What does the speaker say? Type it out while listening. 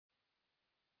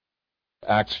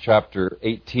Acts chapter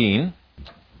 18.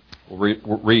 We'll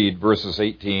read verses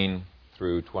 18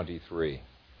 through 23.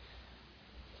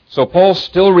 So Paul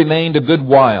still remained a good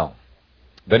while.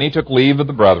 Then he took leave of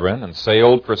the brethren and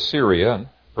sailed for Syria, and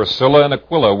Priscilla and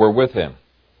Aquila were with him.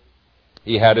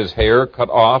 He had his hair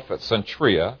cut off at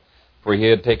Cenchrea, for he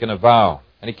had taken a vow.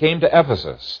 And he came to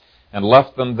Ephesus and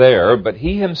left them there, but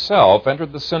he himself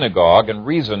entered the synagogue and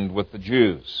reasoned with the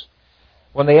Jews.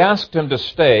 When they asked him to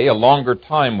stay a longer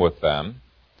time with them,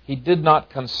 he did not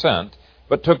consent,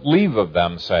 but took leave of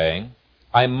them, saying,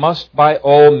 I must by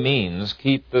all means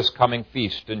keep this coming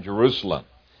feast in Jerusalem,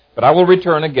 but I will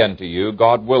return again to you,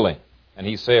 God willing. And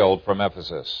he sailed from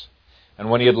Ephesus. And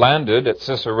when he had landed at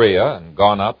Caesarea and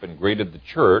gone up and greeted the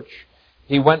church,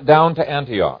 he went down to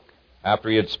Antioch. After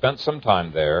he had spent some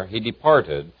time there, he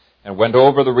departed and went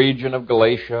over the region of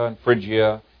Galatia and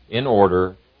Phrygia in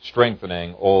order,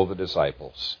 strengthening all the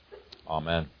disciples.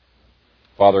 Amen.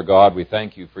 Father God, we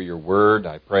thank you for your word.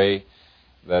 I pray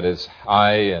that as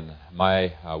I and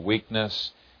my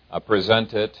weakness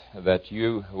present it, that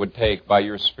you would take by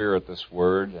your Spirit this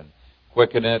word and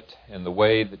quicken it in the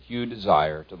way that you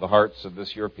desire to the hearts of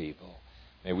this your people.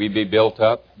 May we be built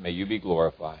up. May you be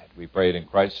glorified. We pray it in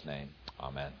Christ's name.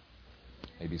 Amen. You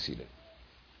may be seated.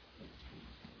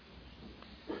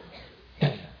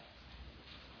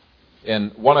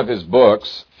 In one of his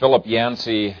books, Philip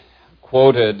Yancey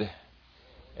quoted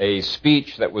a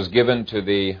speech that was given to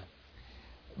the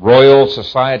Royal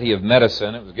Society of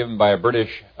Medicine. It was given by a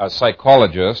British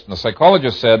psychologist. And the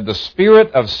psychologist said, the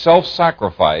spirit of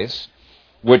self-sacrifice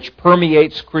which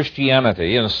permeates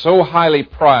Christianity and is so highly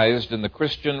prized in the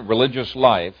Christian religious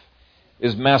life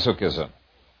is masochism.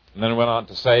 And then went on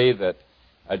to say that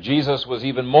Jesus was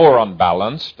even more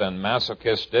unbalanced and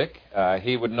masochistic.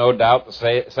 He would no doubt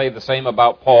say the same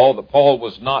about Paul, that Paul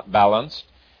was not balanced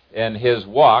in his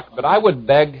walk, but I would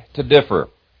beg to differ.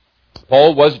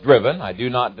 Paul was driven, I do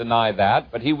not deny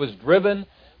that, but he was driven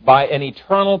by an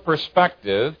eternal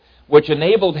perspective which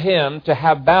enabled him to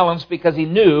have balance because he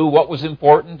knew what was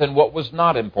important and what was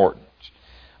not important.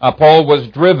 Paul was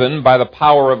driven by the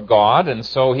power of God, and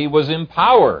so he was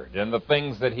empowered in the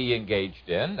things that he engaged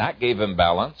in. That gave him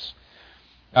balance.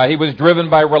 He was driven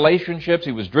by relationships.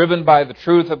 He was driven by the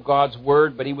truth of God's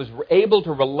Word, but he was able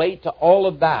to relate to all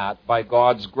of that by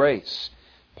God's grace.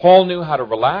 Paul knew how to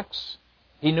relax.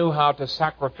 He knew how to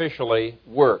sacrificially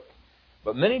work.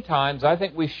 But many times I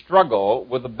think we struggle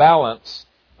with the balance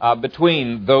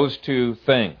between those two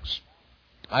things.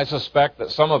 I suspect that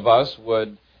some of us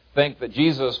would think that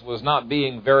Jesus was not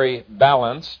being very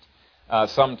balanced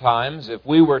sometimes if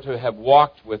we were to have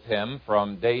walked with him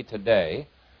from day to day.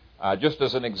 Just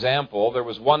as an example, there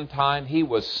was one time he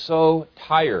was so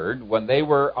tired when they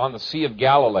were on the Sea of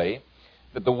Galilee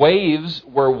that the waves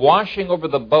were washing over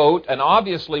the boat and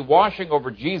obviously washing over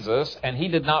Jesus, and he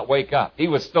did not wake up. He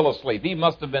was still asleep. He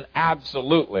must have been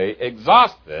absolutely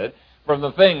exhausted from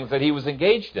the things that he was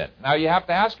engaged in. Now you have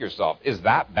to ask yourself, is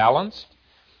that balanced?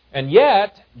 And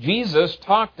yet, Jesus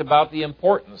talked about the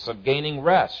importance of gaining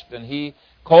rest, and he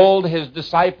called his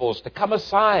disciples to come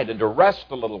aside and to rest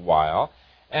a little while,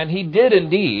 and he did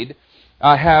indeed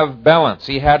have balance.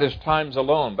 He had his times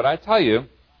alone. But I tell you,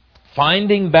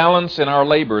 finding balance in our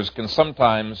labors can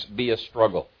sometimes be a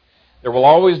struggle. There will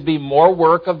always be more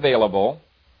work available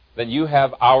than you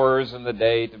have hours in the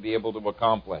day to be able to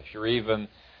accomplish, or even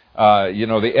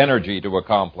the energy to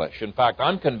accomplish. In fact,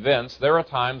 I'm convinced there are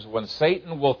times when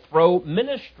Satan will throw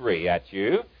ministry at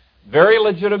you, very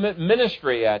legitimate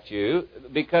ministry at you,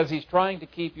 because he's trying to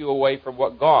keep you away from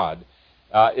what God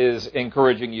is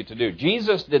encouraging you to do.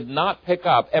 Jesus did not pick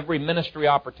up every ministry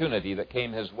opportunity that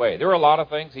came his way. There are a lot of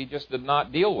things he just did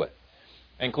not deal with,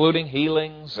 including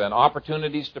healings and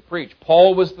opportunities to preach.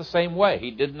 Paul was the same way.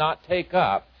 He did not take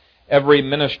up every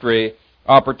ministry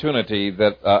opportunity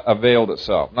that availed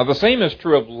itself. Now, the same is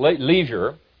true of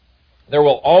leisure. There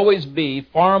will always be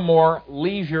far more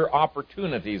leisure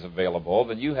opportunities available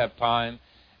than you have time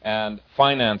and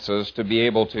finances to be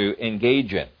able to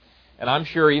engage in. And I'm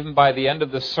sure even by the end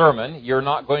of this sermon, you're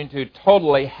not going to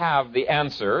totally have the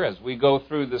answer as we go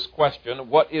through this question,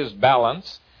 what is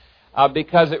balance?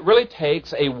 Because it really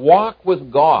takes a walk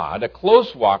with God, a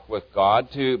close walk with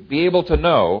God, to be able to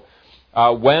know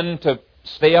when to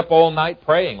stay up all night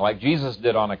praying, like Jesus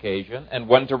did on occasion, and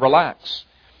when to relax.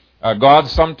 God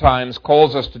sometimes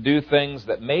calls us to do things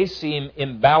that may seem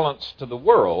imbalanced to the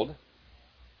world,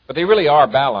 but they really are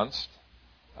balanced.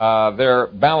 They're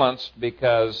balanced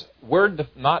because we're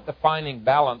not defining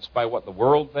balance by what the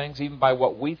world thinks, even by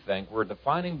what we think. We're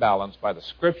defining balance by the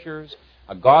Scriptures,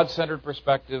 a God-centered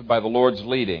perspective, by the Lord's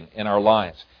leading in our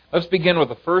lives. Let's begin with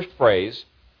the first phrase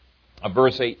of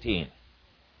verse 18.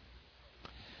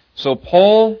 So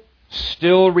Paul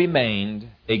still remained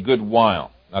a good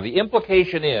while. Now the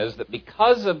implication is that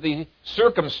because of the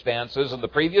circumstances in the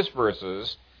previous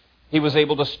verses, he was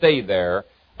able to stay there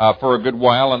for a good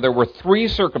while, and there were three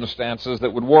circumstances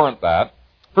that would warrant that.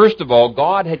 First of all,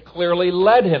 God had clearly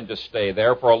led him to stay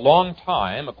there for a long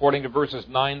time, according to verses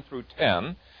 9 through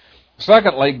 10.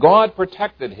 Secondly, God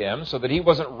protected him so that he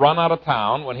wasn't run out of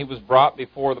town when he was brought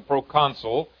before the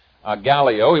proconsul,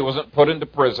 Gallio. He wasn't put into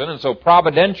prison, and so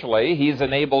providentially, he's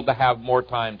enabled to have more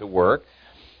time to work.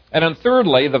 And then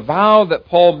thirdly, the vow that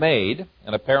Paul made,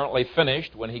 and apparently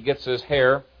finished when he gets his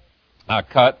hair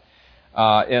cut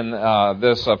in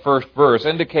this first verse,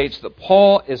 indicates that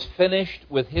Paul is finished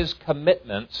with his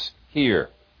commitments here.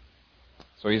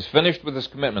 So he's finished with his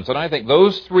commitments. And I think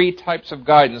those three types of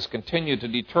guidance continue to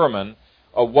determine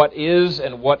what is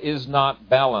and what is not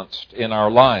balanced in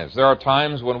our lives. There are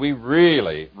times when we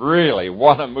really, really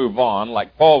want to move on,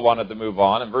 like Paul wanted to move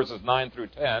on in verses 9 through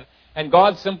 10, and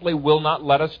God simply will not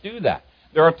let us do that.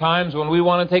 There are times when we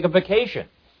want to take a vacation,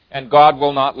 and God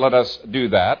will not let us do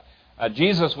that.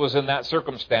 Jesus was in that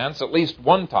circumstance at least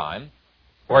one time,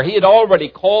 where he had already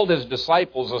called his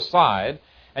disciples aside,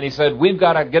 and he said, we've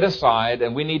got to get aside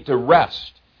and we need to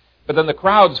rest. But then the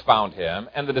crowds found him,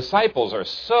 and the disciples are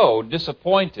so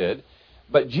disappointed.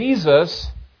 But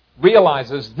Jesus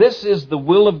realizes this is the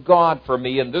will of God for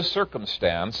me in this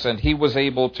circumstance, and he was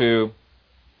able to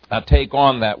take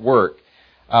on that work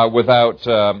without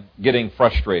getting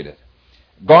frustrated.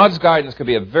 God's guidance can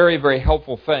be a very, very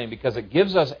helpful thing because it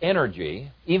gives us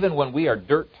energy even when we are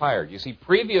dirt tired. You see,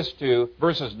 previous to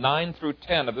verses 9 through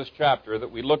 10 of this chapter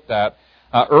that we looked at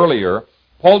earlier,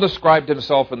 Paul described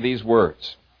himself in these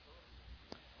words.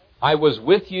 I was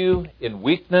with you in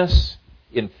weakness,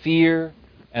 in fear,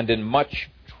 and in much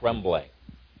trembling.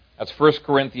 That's 1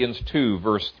 Corinthians 2,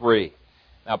 verse 3.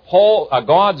 Now,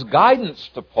 God's guidance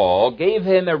to Paul gave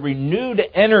him a renewed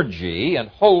energy and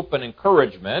hope and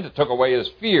encouragement. It took away his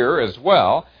fear as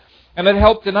well, and it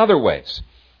helped in other ways.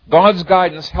 God's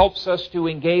guidance helps us to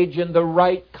engage in the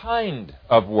right kind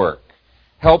of work,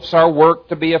 helps our work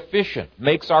to be efficient,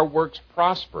 makes our works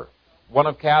prosper. One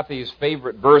of Kathy's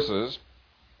favorite verses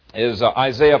is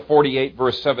Isaiah 48,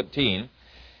 verse 17,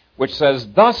 which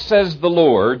says, Thus says the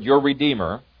Lord, your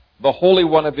Redeemer, the Holy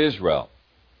One of Israel,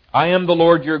 I am the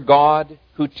Lord your God,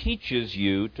 who teaches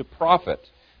you to profit,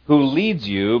 who leads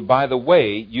you by the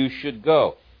way you should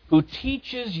go, who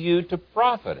teaches you to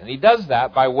profit. And he does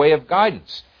that by way of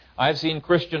guidance. I've seen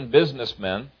Christian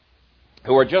businessmen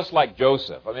who are just like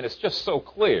Joseph. I mean, it's just so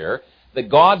clear that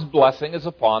God's blessing is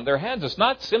upon their hands. It's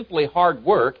not simply hard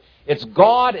work. It's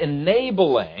God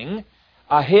enabling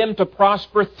him to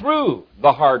prosper through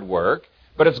the hard work,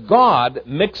 but it's God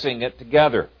mixing it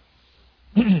together.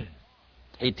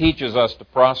 He teaches us to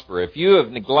prosper. If you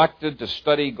have neglected to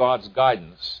study God's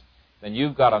guidance, then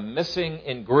you've got a missing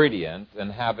ingredient in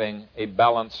having a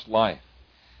balanced life.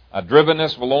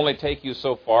 Drivenness will only take you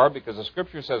so far because the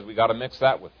Scripture says we've got to mix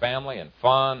that with family and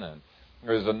fun, and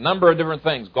there's a number of different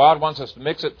things. God wants us to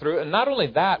mix it through. And not only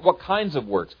that, what kinds of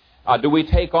works do we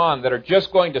take on that are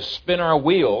just going to spin our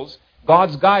wheels?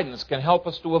 God's guidance can help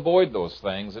us to avoid those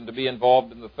things and to be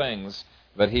involved in the things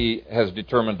that He has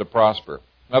determined to prosper.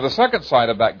 Now, the second side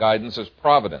of that guidance is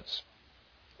providence.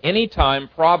 Anytime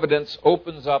providence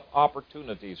opens up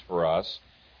opportunities for us,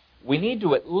 we need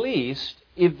to at least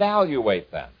evaluate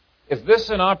them. Is this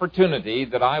an opportunity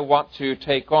that I want to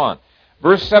take on?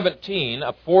 Verse 17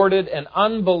 afforded an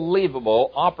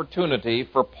unbelievable opportunity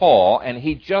for Paul, and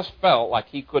he just felt like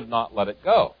he could not let it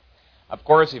go. Of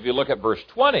course, if you look at verse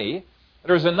 20,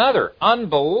 there's another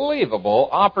unbelievable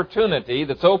opportunity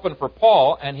that's open for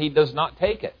Paul, and he does not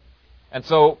take it. And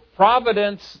so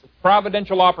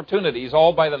providential opportunities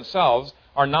all by themselves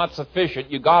are not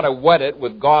sufficient. You've got to wet it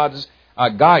with God's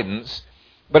guidance.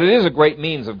 But it is a great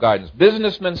means of guidance.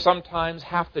 Businessmen sometimes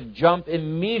have to jump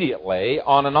immediately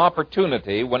on an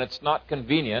opportunity when it's not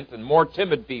convenient, and more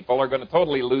timid people are going to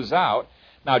totally lose out.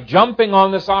 Now, jumping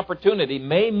on this opportunity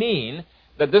may mean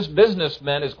that this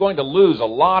businessman is going to lose a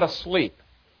lot of sleep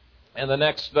in the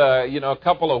next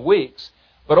couple of weeks.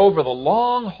 But over the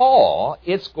long haul,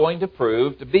 it's going to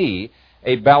prove to be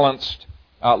a balanced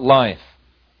life.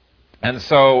 And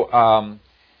so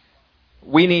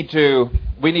we need to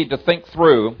think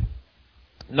through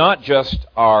not just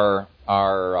our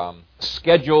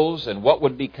schedules and what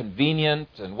would be convenient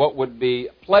and what would be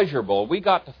pleasurable. We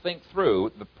got to think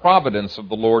through the providence of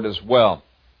the Lord as well.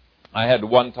 I had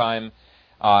one time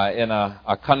in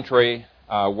a country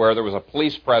where there was a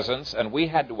police presence, and we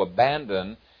had to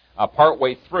abandon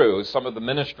partway through some of the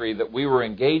ministry that we were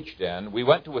engaged in. We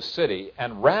went to a city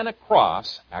and ran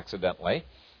across, accidentally,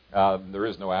 There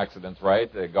is no accidents,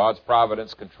 right? God's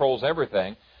providence controls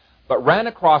everything. But ran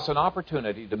across an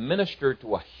opportunity to minister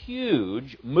to a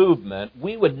huge movement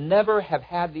we would never have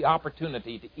had the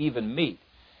opportunity to even meet.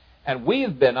 And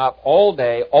we've been up all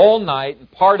day, all night,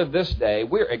 and part of this day,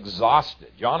 we're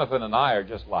exhausted. Jonathan and I are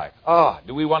just like,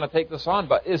 do we want to take this on?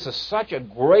 But this is such a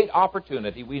great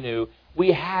opportunity, we knew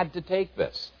we had to take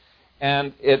this.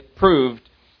 And it proved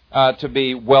to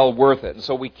be well worth it. And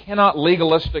so we cannot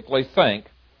legalistically think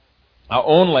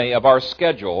only of our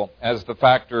schedule as the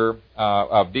factor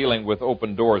of dealing with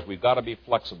open doors. We've got to be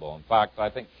flexible. In fact, I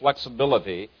think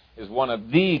flexibility is one of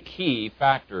the key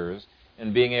factors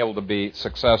in being able to be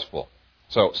successful.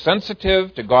 So,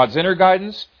 sensitive to God's inner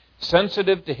guidance,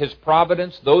 sensitive to His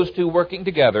providence, those two working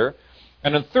together.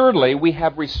 And then thirdly, we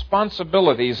have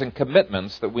responsibilities and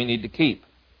commitments that we need to keep.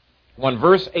 When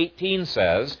verse 18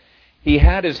 says, he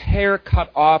had his hair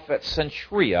cut off at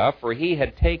Cenchrea, for he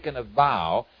had taken a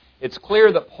vow, it's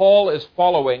clear that Paul is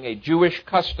following a Jewish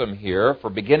custom here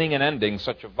for beginning and ending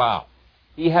such a vow.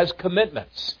 He has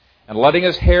commitments. And letting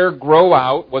his hair grow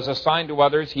out was a sign to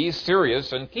others he's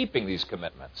serious in keeping these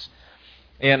commitments.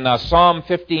 In Psalm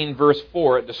 15, verse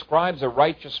 4, it describes a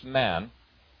righteous man,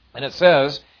 and it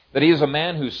says that he is a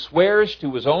man who swears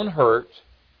to his own hurt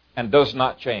and does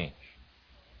not change.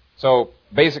 So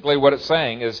basically what it's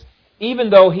saying is, even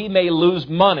though he may lose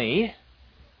money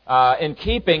in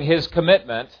keeping his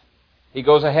commitment, he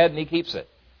goes ahead and he keeps it.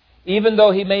 Even though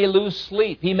he may lose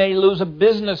sleep, he may lose a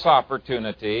business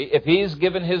opportunity, if he's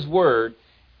given his word,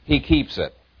 he keeps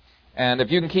it. And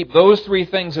if you can keep those three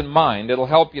things in mind, it'll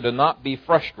help you to not be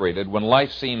frustrated when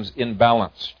life seems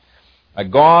imbalanced.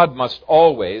 God must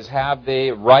always have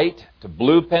the right to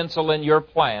blue pencil in your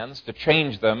plans, to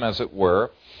change them, as it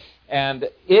were. And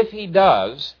if He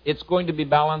does, it's going to be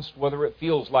balanced whether it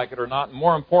feels like it or not. And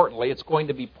more importantly, it's going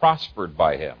to be prospered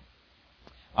by Him.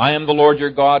 I am the Lord your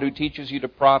God who teaches you to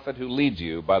profit, who leads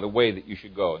you by the way that you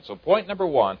should go. And so point number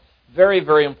one, very,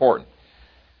 very important.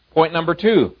 Point number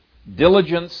two,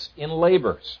 diligence in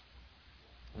labors.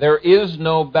 There is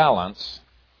no balance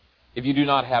if you do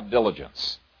not have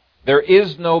diligence. There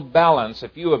is no balance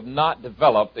if you have not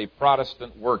developed a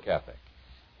Protestant work ethic.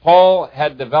 Paul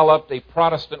had developed a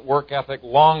Protestant work ethic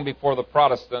long before the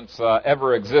Protestants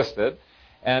ever existed,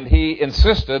 and he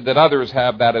insisted that others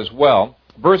have that as well.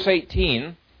 Verse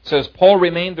 18 says, Paul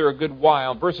remained there a good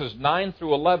while. Verses 9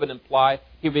 through 11 imply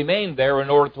he remained there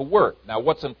in order to work. Now,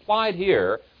 what's implied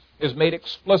here is made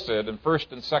explicit in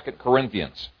 1st and 2nd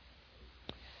Corinthians,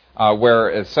 where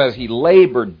it says he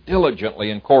labored diligently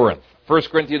in Corinth. 1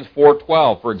 Corinthians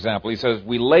 4:12, for example, he says,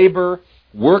 we labor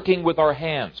working with our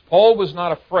hands. Paul was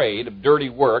not afraid of dirty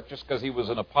work just because he was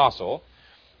an apostle.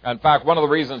 In fact, one of the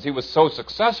reasons he was so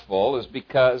successful is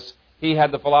because he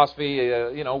had the philosophy,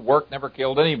 work never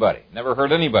killed anybody, never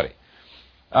hurt anybody.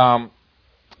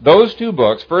 Those two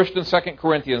books, 1st and 2nd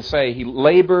Corinthians, say he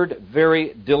labored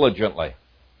very diligently.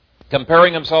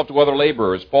 Comparing himself to other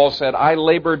laborers, Paul said, I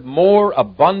labored more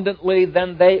abundantly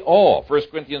than they all. 1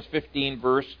 Corinthians 15,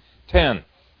 verse 10.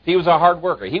 He was a hard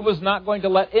worker. He was not going to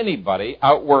let anybody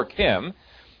outwork him.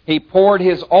 He poured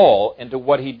his all into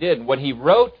what he did. When he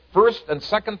wrote 1st and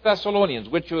 2nd Thessalonians,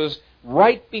 which was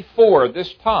right before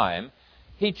this time,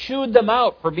 he chewed them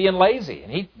out for being lazy.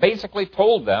 And he basically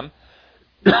told them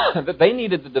that they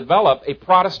needed to develop a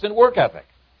Protestant work ethic.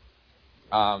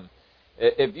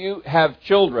 If you have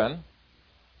children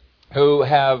who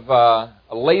have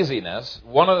laziness,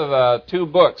 one of the two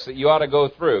books that you ought to go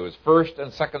through is 1st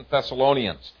and 2nd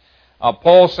Thessalonians.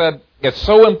 Paul said, it's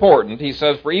so important, he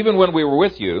says, for even when we were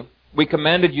with you, we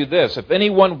commanded you this, if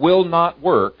anyone will not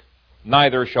work,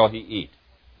 neither shall he eat.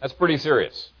 That's pretty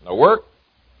serious. No work,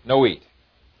 no eat.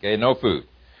 Okay, no food.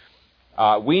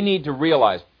 We need to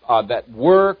realize that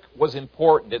work was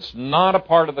important. It's not a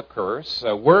part of the curse.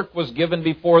 Work was given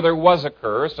before there was a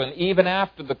curse, and even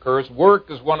after the curse, work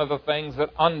is one of the things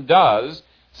that undoes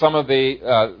some of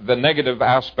the negative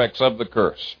aspects of the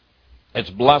curse. It's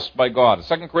blessed by God.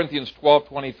 2 Corinthians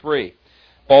 12:23,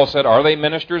 Paul said, are they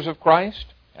ministers of Christ?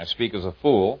 I speak as a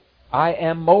fool. I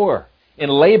am more. In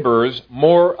labors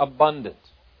more abundant.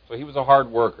 So he was a hard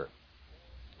worker.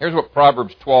 Here's what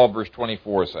Proverbs 12, verse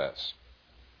 24 says.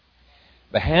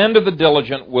 The hand of the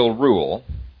diligent will rule,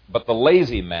 but the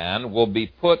lazy man will be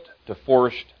put to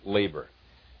forced labor.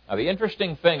 Now, the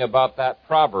interesting thing about that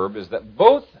proverb is that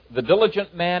both the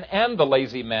diligent man and the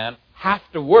lazy man have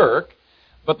to work,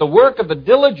 but the work of the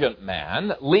diligent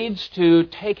man leads to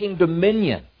taking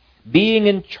dominion, being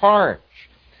in charge,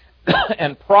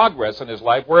 and progress in his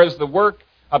life, whereas the work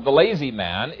of the lazy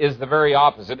man is the very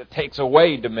opposite. It takes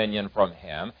away dominion from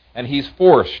him, and he's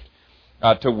forced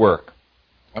to work.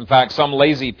 In fact, some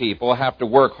lazy people have to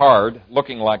work hard,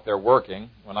 looking like they're working.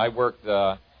 When I worked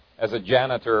as a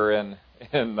janitor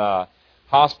in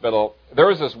hospital, there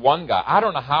was this one guy. I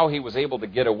don't know how he was able to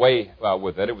get away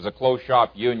with it. It was a closed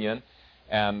shop union,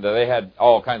 and they had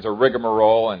all kinds of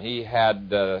rigmarole, and he had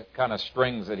kind of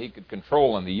strings that he could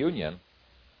control in the union.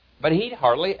 But he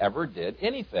hardly ever did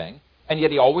anything, and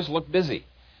yet he always looked busy.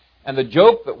 And the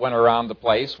joke that went around the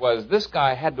place was this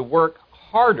guy had to work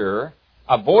harder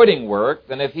avoiding work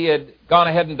than if he had gone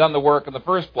ahead and done the work in the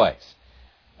first place.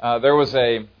 There was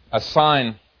a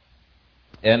sign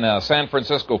in a San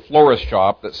Francisco florist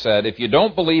shop that said, if you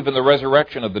don't believe in the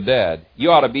resurrection of the dead,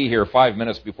 you ought to be here 5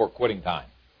 minutes before quitting time.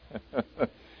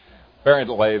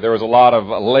 Apparently, there was a lot of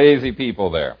lazy people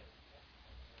there.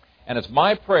 And it's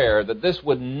my prayer that this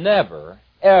would never,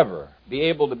 ever be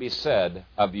able to be said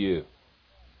of you.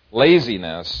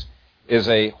 Laziness is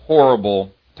a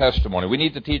horrible testimony. We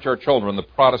need to teach our children the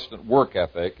Protestant work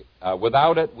ethic.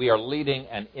 Without it, we are leading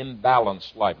an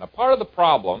imbalanced life. Now, part of the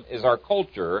problem is our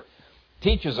culture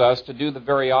teaches us to do the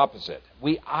very opposite.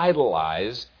 We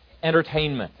idolize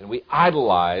entertainment, and we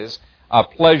idolize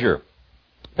pleasure.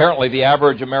 Apparently, the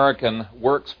average American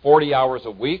works 40 hours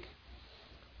a week,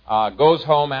 goes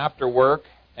home after work,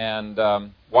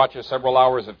 and watches several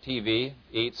hours of TV,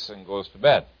 eats, and goes to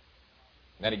bed.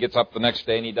 Then he gets up the next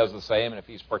day and he does the same, and if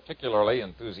he's particularly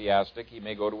enthusiastic, he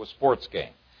may go to a sports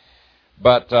game.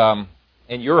 But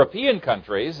in European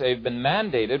countries, they've been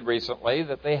mandated recently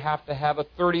that they have to have a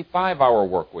 35-hour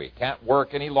work week. Can't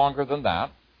work any longer than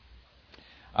that.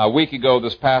 A week ago,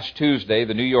 this past Tuesday,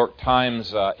 the New York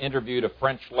Times interviewed a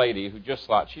French lady who just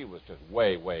thought she was just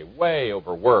way, way, way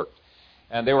overworked.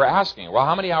 And they were asking her, well,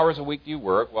 how many hours a week do you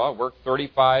work? Well, I work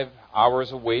 35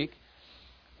 hours a week.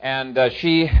 And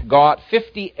she got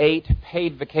 58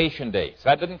 paid vacation days.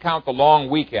 That didn't count the long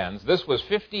weekends. This was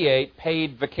 58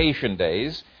 paid vacation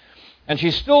days. And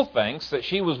she still thinks that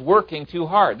she was working too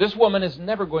hard. This woman is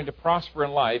never going to prosper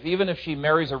in life. Even if she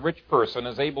marries a rich person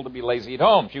and is able to be lazy at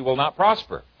home, she will not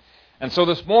prosper. And so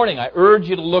this morning, I urge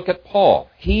you to look at Paul.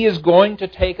 He is going to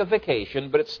take a vacation,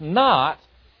 but it's not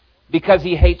because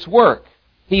he hates work.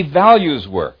 He values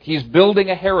work. He's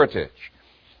building a heritage.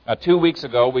 2 weeks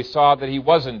ago, we saw that he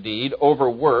was indeed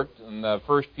overworked in the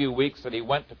first few weeks that he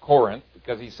went to Corinth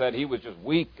because he said he was just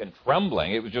weak and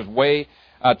trembling. It was just way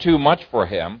too much for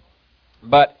him.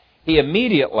 But he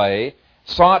immediately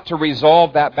sought to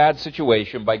resolve that bad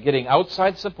situation by getting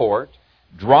outside support,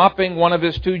 dropping one of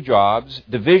his 2 jobs,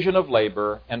 division of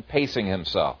labor, and pacing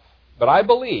himself. But I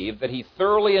believe that he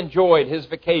thoroughly enjoyed his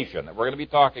vacation that we're going to be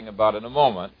talking about in a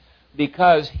moment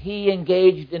because he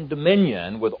engaged in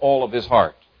dominion with all of his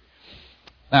heart.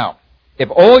 Now, if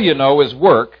all you know is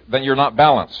work, then you're not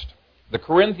balanced. The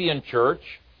Corinthian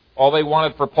church, all they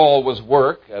wanted for Paul was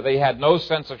work. They had no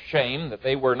sense of shame that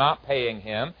they were not paying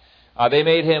him. They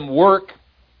made him work,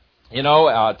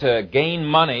 to gain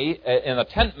money in a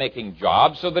tent-making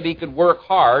job so that he could work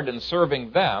hard in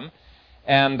serving them.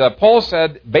 And Paul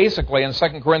said, basically, in 2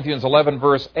 Corinthians 11,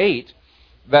 verse 8,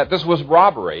 that this was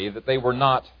robbery, that they were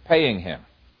not paying him.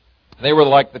 They were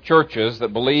like the churches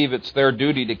that believe it's their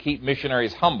duty to keep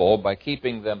missionaries humble by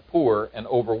keeping them poor and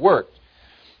overworked.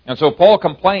 And so Paul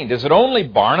complained, is it only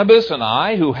Barnabas and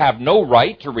I who have no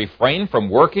right to refrain from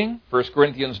working? 1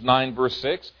 Corinthians 9, verse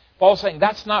 6. Paul's saying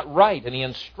that's not right, and he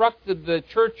instructed the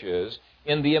churches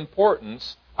in the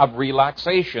importance of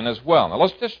relaxation as well. Now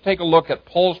let's just take a look at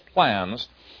Paul's plans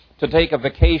to take a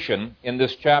vacation in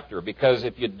this chapter, because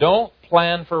if you don't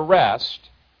plan for rest,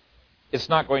 it's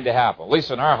not going to happen. At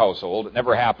least in our household, it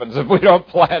never happens if we don't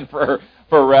plan for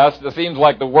rest. It seems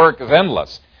like the work is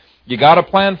endless. You got to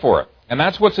plan for it. And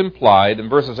that's what's implied in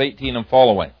verses 18 and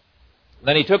following.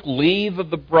 Then he took leave of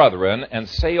the brethren and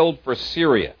sailed for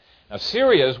Syria. Now,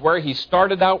 Syria is where he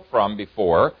started out from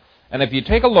before. And if you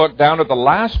take a look down at the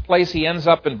last place he ends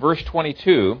up in verse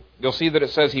 22, you'll see that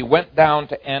it says he went down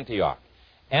to Antioch.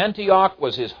 Antioch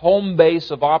was his home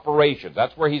base of operations.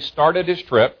 That's where he started his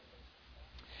trip.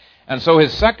 And so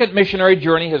his second missionary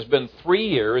journey has been 3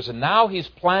 years, and now he's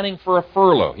planning for a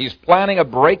furlough. He's planning a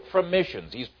break from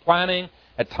missions. He's planning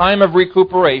a time of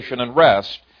recuperation and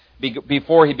rest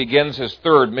before he begins his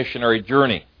third missionary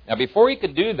journey. Now, before he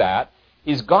can do that,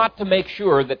 he's got to make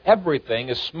sure that everything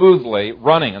is smoothly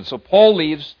running. And so Paul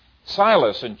leaves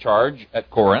Silas in charge at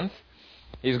Corinth.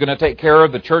 He's going to take care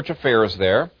of the church affairs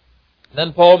there.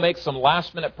 Then Paul makes some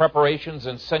last-minute preparations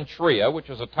in Cenchrea, which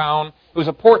was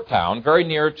a port town very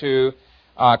near to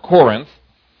Corinth.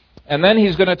 And then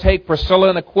he's going to take Priscilla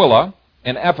and Aquila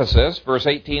in Ephesus. Verse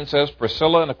 18 says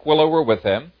Priscilla and Aquila were with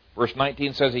him. Verse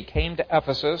 19 says he came to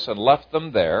Ephesus and left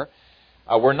them there.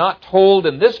 We're not told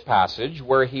in this passage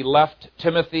where he left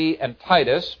Timothy and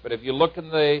Titus, but if you look in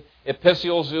the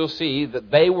epistles, you'll see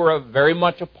that they were very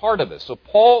much a part of this. So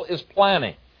Paul is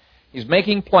planning. He's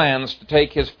making plans to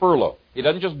take his furlough. He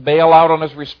doesn't just bail out on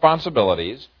his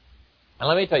responsibilities. And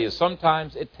let me tell you,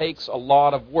 sometimes it takes a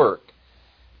lot of work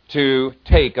to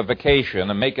take a vacation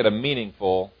and make it a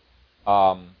meaningful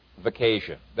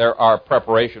vacation. There are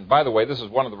preparations. By the way, this is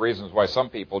one of the reasons why some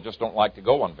people just don't like to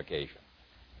go on vacation.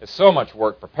 It's so much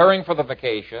work preparing for the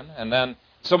vacation, and then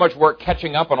so much work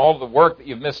catching up on all the work that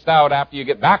you've missed out after you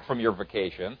get back from your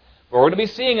vacation. But we're going to be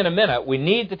seeing in a minute, we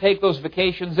need to take those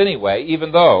vacations anyway,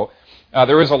 even though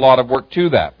there is a lot of work to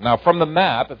that. Now, from the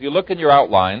map, if you look in your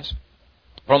outlines,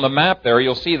 from the map there,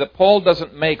 you'll see that Paul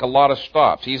doesn't make a lot of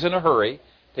stops. He's in a hurry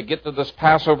to get to this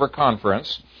Passover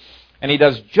conference, and he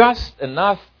does just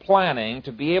enough planning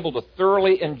to be able to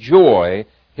thoroughly enjoy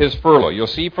his furlough. You'll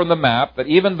see from the map that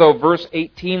even though verse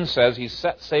 18 says he's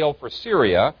set sail for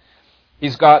Syria,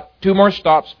 he's got 2 more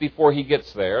stops before he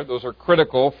gets there. Those are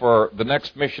critical for the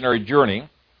next missionary journey.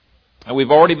 And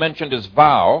we've already mentioned his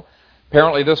vow.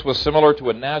 Apparently this was similar to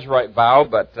a Nazirite vow,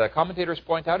 but commentators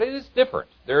point out it is different.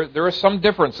 There are some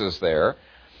differences there.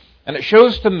 And it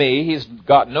shows to me he's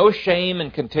got no shame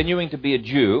in continuing to be a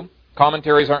Jew.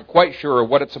 Commentaries aren't quite sure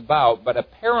what it's about, but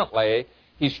apparently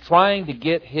he's trying to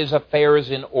get his affairs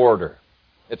in order.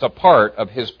 It's a part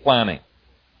of his planning.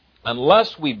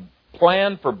 Unless we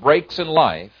plan for breaks in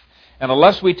life, and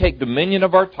unless we take dominion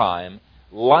of our time,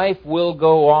 life will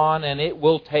go on and it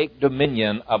will take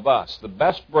dominion of us. The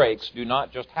best breaks do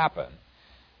not just happen.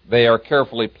 They are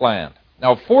carefully planned.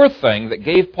 Now, fourth thing that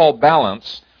gave Paul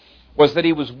balance was that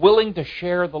he was willing to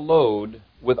share the load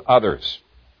with others.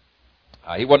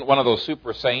 He wasn't one of those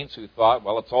super saints who thought,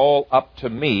 well, it's all up to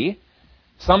me.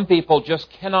 Some people just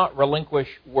cannot relinquish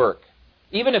work.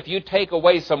 Even if you take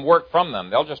away some work from them,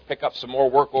 they'll just pick up some more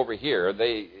work over here.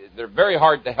 They're very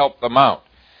hard to help them out.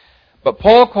 But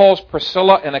Paul calls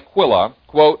Priscilla and Aquila,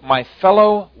 quote, my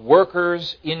fellow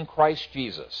workers in Christ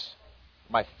Jesus.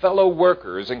 My fellow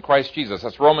workers in Christ Jesus.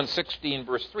 That's Romans 16,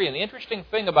 verse 3. And the interesting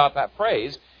thing about that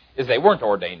phrase is they weren't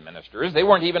ordained ministers. They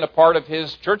weren't even a part of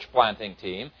his church planting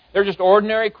team. They're just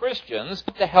ordinary Christians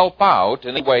to help out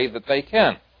in any way that they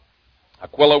can.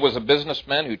 Aquila was a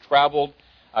businessman who traveled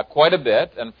quite a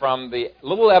bit, and from the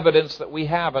little evidence that we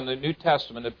have in the New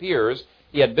Testament, it appears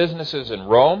he had businesses in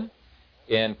Rome,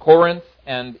 in Corinth,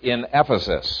 and in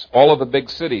Ephesus, all of the big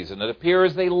cities. And it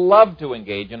appears they loved to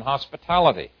engage in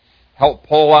hospitality, helped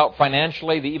Paul out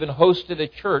financially. They even hosted a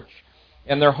church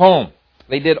in their home.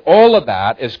 They did all of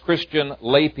that as Christian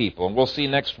lay people. And we'll see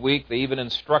next week they even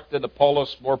instructed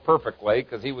Apollos more perfectly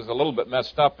because he was a little bit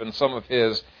messed up in some of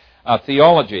his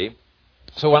theology.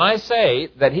 So when I say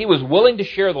that he was willing to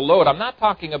share the load, I'm not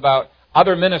talking about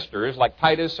other ministers like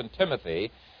Titus and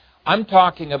Timothy. I'm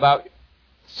talking about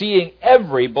seeing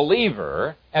every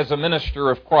believer as a minister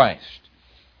of Christ.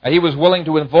 He was willing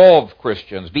to involve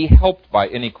Christians, be helped by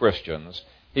any Christians.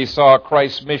 He saw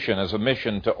Christ's mission as a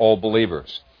mission to all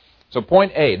believers. So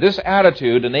point A, this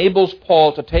attitude enables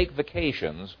Paul to take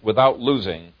vacations without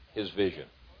losing his vision.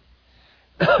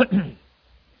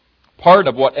 Part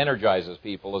of what energizes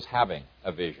people is having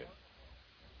a vision.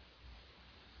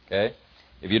 Okay?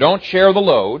 If you don't share the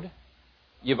load,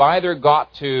 you've either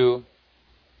got to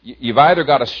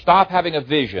stop having a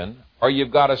vision, or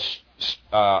you've got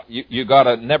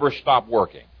to never stop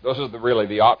working. Those are really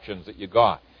the options that you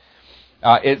got.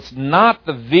 It's not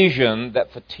the vision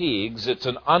that fatigues, it's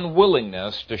an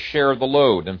unwillingness to share the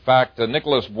load. In fact,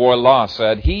 Nicholas Boileau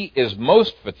said, he is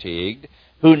most fatigued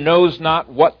who knows not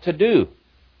what to do.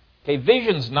 Okay,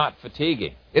 vision's not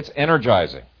fatiguing, it's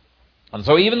energizing. And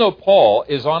so even though Paul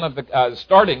is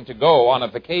starting to go on a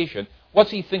vacation,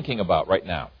 what's he thinking about right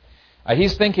now?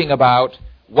 He's thinking about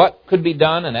what could be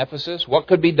done in Ephesus, what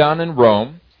could be done in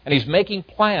Rome, and he's making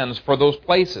plans for those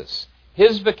places.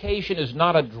 His vacation is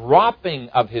not a dropping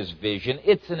of his vision,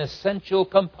 it's an essential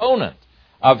component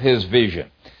of his vision.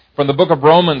 From the book of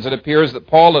Romans, it appears that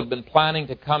Paul had been planning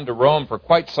to come to Rome for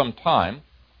quite some time.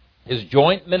 His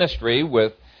joint ministry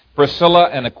with Priscilla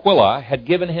and Aquila had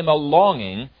given him a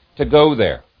longing to go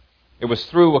there. It was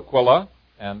through Aquila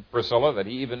and Priscilla that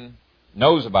he even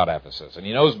knows about Ephesus, and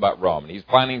he knows about Rome, and he's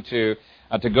planning to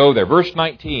go there. Verse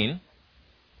 19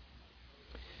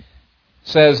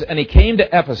 says, and he came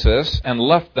to Ephesus and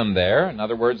left them there. In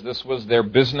other words, this was their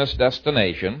business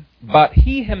destination. But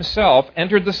he himself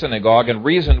entered the synagogue and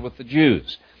reasoned with the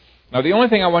Jews. Now, the only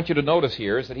thing I want you to notice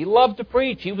here is that he loved to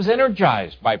preach. He was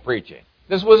energized by preaching.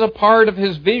 This was a part of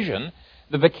his vision.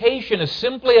 The vacation is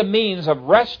simply a means of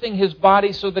resting his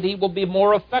body so that he will be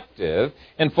more effective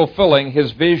in fulfilling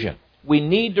his vision. we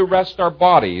need to rest our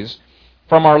bodies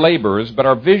from our labors, but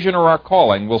our vision or our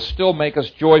calling will still make us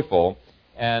joyful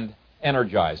and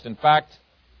energized. In fact,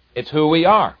 it's who we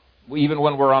are, even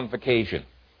when we're on vacation.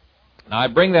 Now, I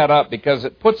bring that up because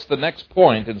it puts the next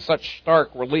point in such stark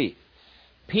relief.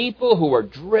 People who are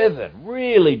driven,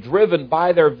 really driven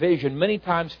by their vision, many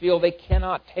times feel they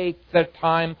cannot take their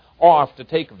time off to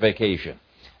take a vacation.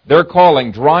 Their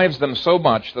calling drives them so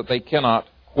much that they cannot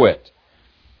quit.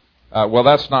 Well,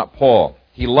 that's not Paul.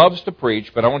 He loves to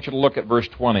preach, but I want you to look at verse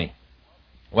 20.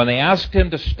 When they asked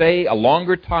him to stay a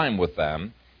longer time with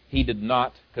them, he did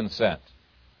not consent.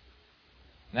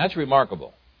 And that's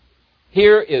remarkable.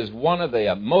 Here is one of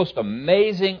the most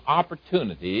amazing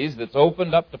opportunities that's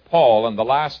opened up to Paul in the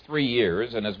last 3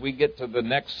 years. And as we get to the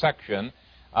next section,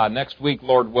 next week,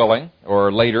 Lord willing, or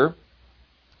later,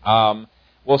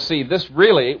 we'll see this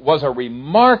really was a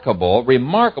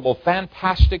remarkable,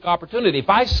 fantastic opportunity. If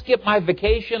I skip my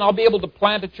vacation, I'll be able to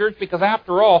plant a church because,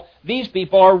 after all, these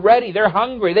people are ready. They're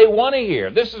hungry. They want to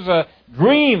hear. This is a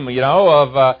dream,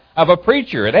 of a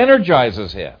preacher. It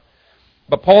energizes him.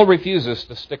 But Paul refuses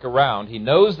to stick around. He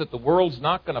knows that the world's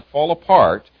not going to fall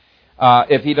apart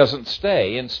if he doesn't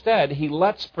stay. Instead, he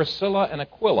lets Priscilla and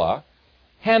Aquila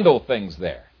handle things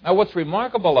there. Now, what's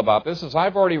remarkable about this, as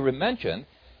I've already mentioned,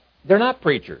 they're not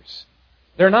preachers.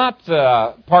 They're not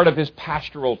part of his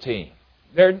pastoral team.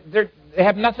 They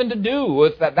have nothing to do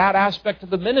with that aspect of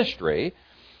the ministry.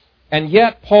 And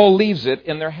yet, Paul leaves it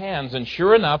in their hands. And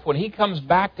sure enough, when he comes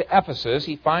back to Ephesus,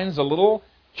 he finds a little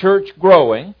church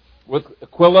growing with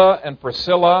Aquila and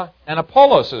Priscilla, and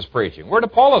Apollos is preaching. Where did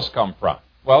Apollos come from?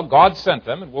 Well, God sent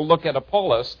them, and we'll look at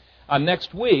Apollos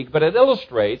next week, but it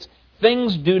illustrates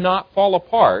things do not fall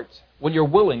apart when you're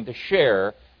willing to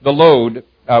share the load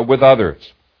with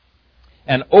others.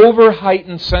 An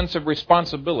over-heightened sense of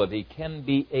responsibility can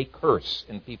be a curse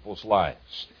in people's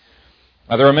lives.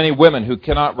 Now, there are many women who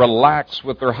cannot relax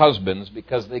with their husbands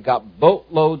because they got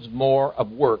boatloads more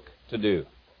of work to do.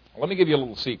 Let me give you a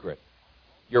little secret.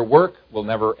 Your work will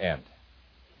never end.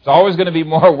 There's always going to be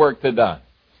more work to be done.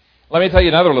 Let me tell you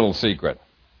another little secret.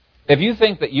 If you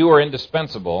think that you are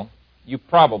indispensable, you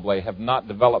probably have not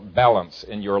developed balance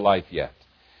in your life yet.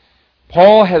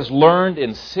 Paul has learned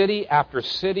in city after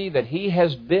city that he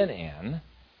has been in,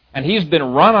 and he's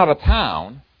been run out of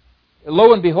town.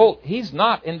 Lo and behold, he's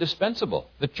not indispensable.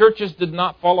 The churches did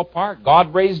not fall apart.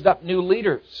 God raised up new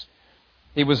leaders.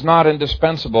 He was not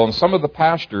indispensable. And some of the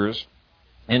pastors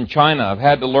in China have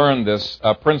had to learn this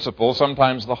principle,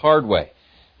 sometimes the hard way.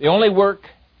 They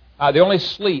only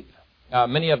sleep,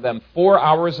 many of them, 4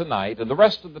 hours a night, and the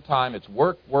rest of the time it's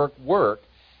work, work, work.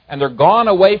 And they're gone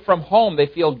away from home. They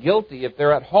feel guilty if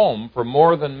they're at home for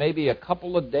more than maybe a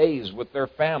couple of days with their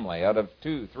family out of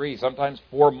 2, 3, sometimes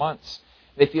 4 months.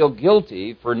 They feel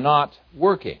guilty for not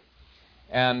working.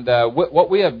 And what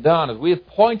we have done is we have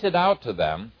pointed out to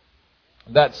them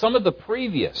that some of the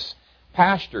previous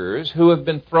pastors who have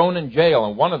been thrown in jail,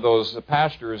 and one of those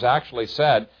pastors actually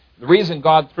said, the reason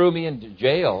God threw me into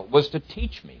jail was to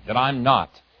teach me that I'm not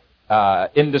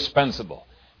indispensable,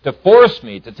 to force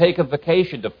me to take a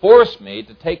vacation, to force me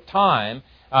to take time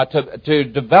to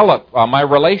develop my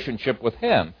relationship with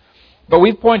Him. But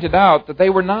we've pointed out that they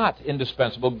were not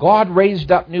indispensable. God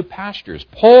raised up new pastors.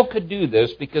 Paul could do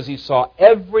this because he saw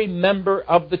every member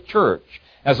of the church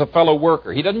as a fellow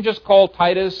worker. He doesn't just call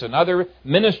Titus and other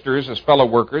ministers as fellow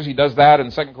workers. He does that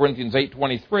in 2 Corinthians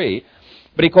 8:23.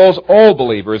 But he calls all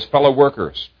believers fellow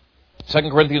workers.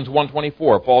 2 Corinthians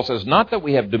 1:24, Paul says, not that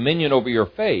we have dominion over your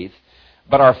faith,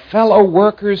 but are fellow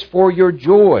workers for your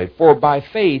joy, for by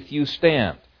faith you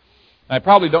stand. I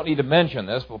probably don't need to mention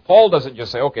this, but Paul doesn't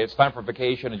just say, okay, it's time for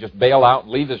vacation and just bail out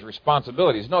and leave his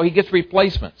responsibilities. No, he gets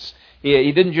replacements.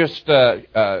 He didn't just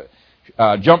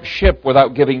jump ship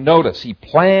without giving notice. He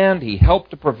planned, he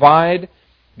helped to provide,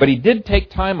 but he did take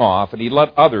time off and he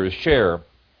let others share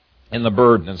in the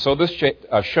burden. And so this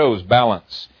shows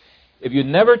balance. If you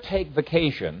never take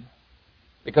vacation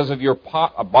because of your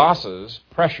boss's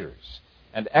pressures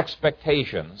and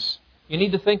expectations, you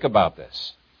need to think about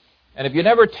this. And if you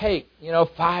never take,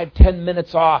 5-10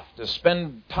 minutes off to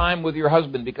spend time with your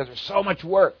husband because there's so much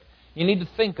work, you need to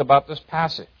think about this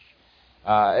passage.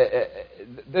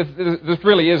 This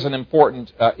really is an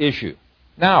important issue.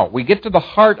 Now, we get to the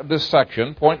heart of this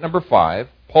section, point number 5,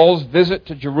 Paul's visit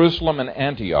to Jerusalem and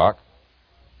Antioch.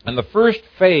 And the first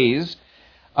phase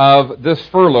of this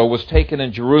furlough was taken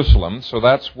in Jerusalem, so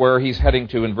that's where he's heading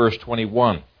to in verse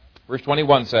 21. Verse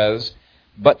 21 says,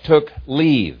 but took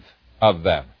leave of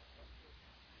them.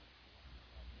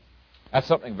 That's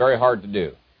something very hard to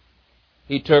do.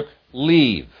 He took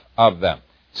leave of them.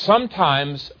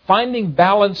 sometimes finding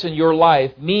balance in your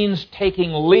life means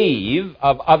taking leave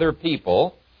of other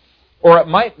people, or it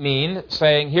might mean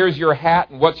saying, here's your hat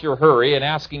and what's your hurry, and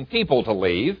asking people to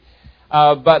leave.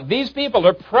 But these people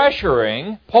are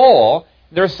pressuring Paul.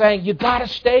 They're saying, you got to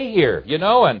stay here,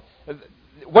 and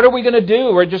what are we going to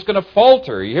do? We're just going to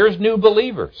falter. Here's new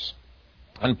believers.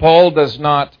 And Paul does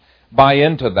not buy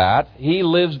into that. He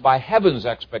lives by heaven's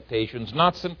expectations,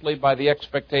 not simply by the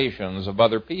expectations of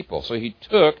other people. So he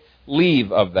took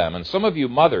leave of them. And some of you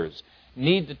mothers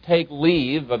need to take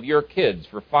leave of your kids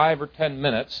for 5 or 10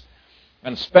 minutes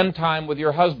and spend time with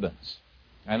your husbands.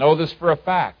 I know this for a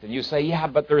fact. And you say, yeah,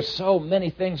 but there's so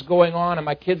many things going on, and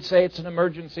my kids say it's an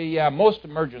emergency. Yeah, most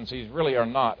emergencies really are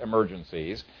not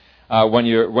emergencies when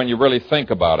you really think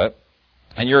about it.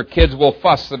 And your kids will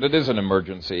fuss that it is an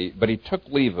emergency, but he took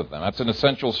leave of them. That's an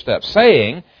essential step,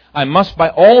 saying, I must by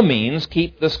all means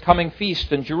keep this coming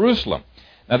feast in Jerusalem.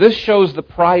 Now this shows the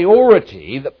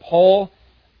priority that Paul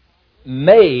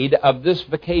made of this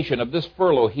vacation, of this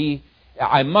furlough.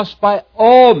 I must by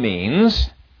all means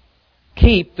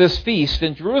keep this feast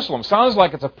in Jerusalem. Sounds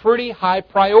like it's a pretty high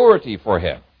priority for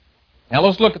him. Now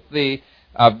let's look at the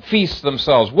feasts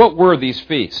themselves. What were these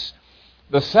feasts?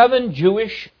 The 7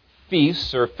 Jewish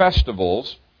feasts or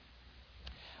festivals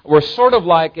were sort of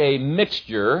like a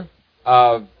mixture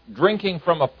of drinking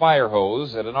from a fire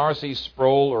hose at an R.C.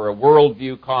 Sproul or a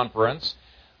Worldview conference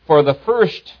for the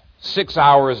first 6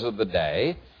 hours of the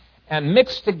day, and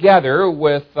mixed together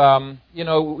with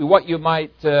what you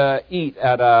might eat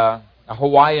at a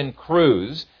Hawaiian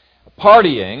cruise,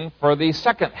 partying for the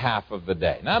second half of the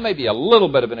day. Now, that may be a little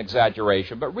bit of an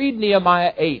exaggeration, but read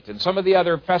Nehemiah 8 and some of the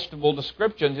other festival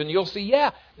descriptions, and you'll see,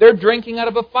 they're drinking out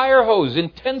of a fire hose,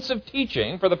 intensive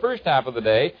teaching for the first half of the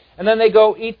day, and then they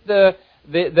go eat the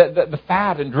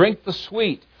fat and drink the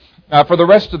sweet for the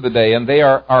rest of the day, and they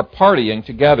are partying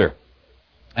together.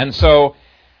 And so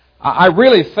I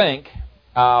really think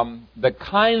the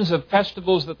kinds of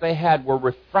festivals that they had were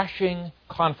refreshing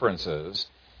conferences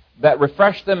that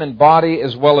refresh them in body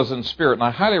as well as in spirit. And I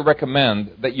highly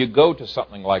recommend that you go to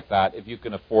something like that if you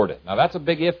can afford it. Now, that's a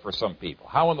big if for some people.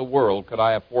 How in the world could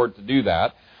I afford to do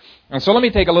that? And so let me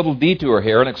take a little detour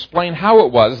here and explain how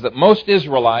it was that most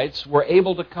Israelites were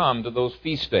able to come to those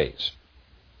feast days.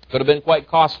 It could have been quite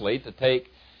costly to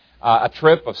take a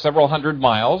trip of several hundred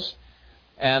miles.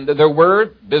 And there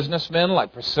were businessmen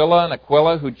like Priscilla and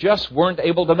Aquila who just weren't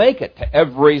able to make it to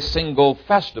every single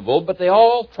festival, but they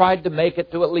all tried to make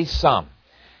it to at least some,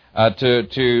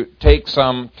 to take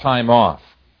some time off.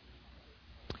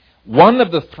 One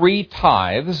of the 3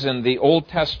 tithes in the Old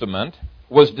Testament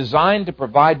was designed to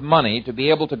provide money to be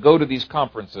able to go to these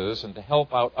conferences and to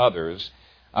help out others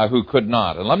who could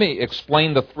not. And let me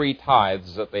explain the 3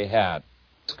 tithes that they had.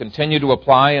 Let's continue to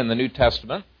apply in the New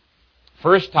Testament.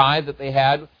 First tithe that they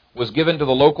had was given to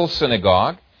the local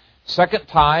synagogue. Second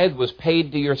tithe was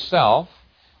paid to yourself.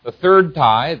 The third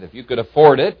tithe, if you could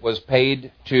afford it, was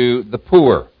paid to the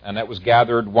poor, and that was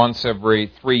gathered once every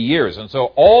 3 years. And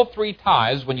so all 3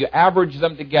 tithes, when you average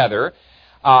them together,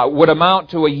 would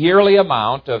amount to a yearly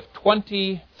amount of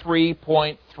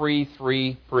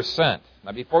 23.33%.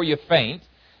 Now, before you faint,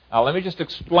 let me just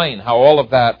explain how all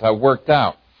of that worked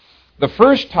out. The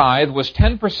first tithe was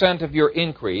 10% of your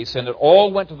increase, and it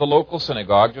all went to the local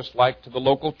synagogue, just like to the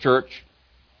local church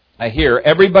here.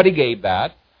 Everybody gave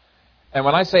that. And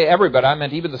when I say everybody, I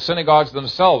meant even the synagogues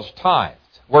themselves tithed.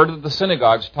 Where did the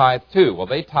synagogues tithe to? Well,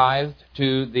 they tithed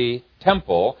to the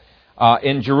temple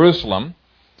in Jerusalem.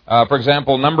 For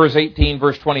example, Numbers 18,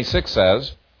 verse 26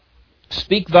 says,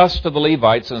 Speak thus to the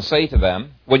Levites and say to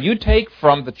them, When you take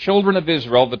from the children of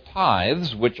Israel the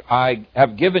tithes which I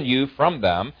have given you from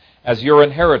them, as your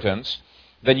inheritance,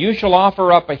 then you shall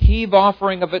offer up a heave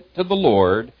offering of it to the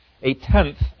Lord,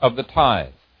 1/10 of the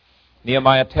tithe.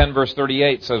 Nehemiah 10 verse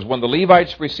 38 says, When the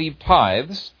Levites receive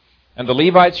tithes, and the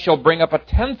Levites shall bring up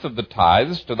 1/10 of the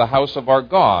tithes to the house of our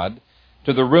God,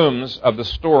 to the rooms of the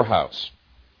storehouse.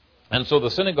 And so the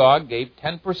synagogue gave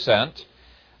 10%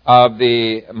 of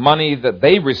the money that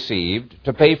they received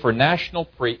to pay for national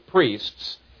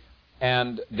priests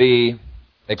and the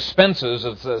expenses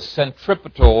of the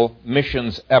centripetal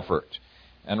missions effort.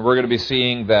 And we're going to be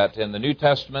seeing that in the New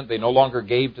Testament, they no longer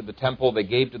gave to the temple, they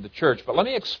gave to the church. But let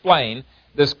me explain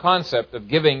this concept of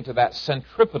giving to that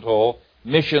centripetal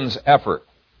missions effort.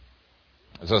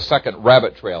 There's a second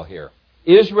rabbit trail here.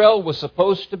 Israel was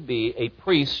supposed to be a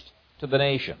priest to the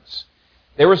nations.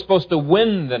 They were supposed to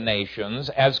win the nations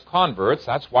as converts.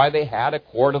 That's why they had a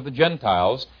court of the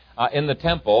Gentiles in the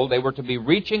temple. They were to be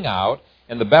reaching out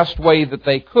in the best way that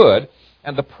they could.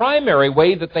 And the primary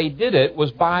way that they did it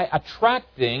was by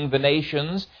attracting the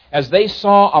nations as they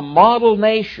saw a model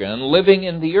nation living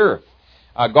in the earth.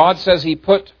 God says He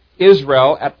put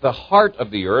Israel at the heart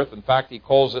of the earth. In fact, He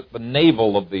calls it the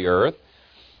navel of the earth.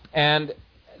 And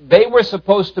they were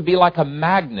supposed to be like a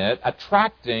magnet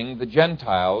attracting the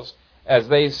Gentiles as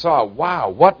they saw, wow,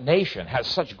 what nation has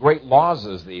such great laws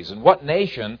as these? And what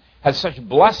nation has such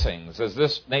blessings as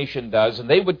this nation does? And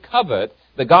they would covet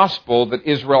the gospel that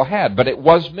Israel had. But it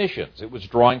was missions. It was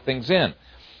drawing things in.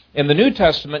 In the New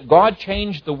Testament, God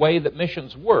changed the way that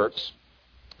missions works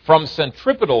from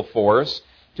centripetal force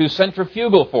to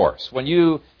centrifugal force. When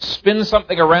you spin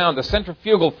something around, the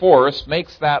centrifugal force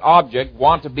makes that object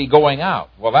want to be going out.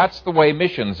 Well, that's the way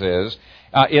missions is.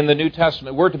 In the New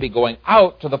Testament, we're to be going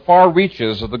out to the far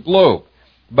reaches of the globe.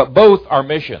 But both are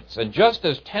missions. And just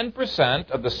as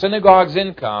 10% of the synagogue's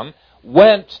income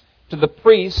went to the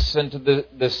priests and to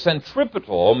the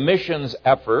centripetal missions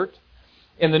effort,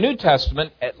 in the New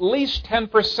Testament, at least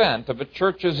 10% of a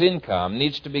church's income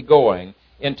needs to be going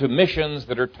into missions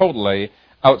that are totally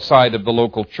outside of the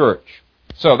local church.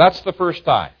 So that's the first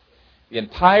tithe. The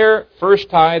entire first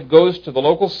tithe goes to the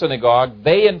local synagogue.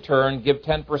 They, in turn, give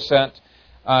 10%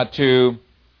 to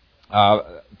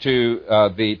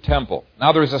the temple.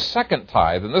 Now, there's a second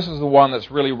tithe, and this is the one that's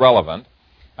really relevant.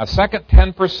 A second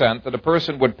 10% that a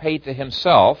person would pay to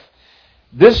himself.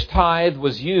 This tithe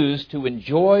was used to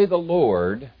enjoy the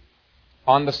Lord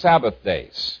on the Sabbath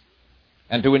days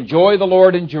and to enjoy the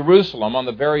Lord in Jerusalem on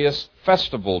the various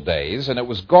festival days. And it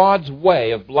was God's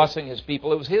way of blessing His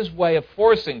people. It was His way of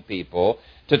forcing people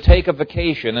to take a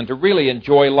vacation and to really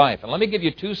enjoy life. And let me give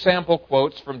you two sample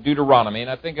quotes from Deuteronomy, and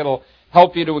I think it'll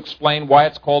help you to explain why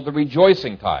it's called the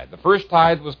rejoicing tithe. The first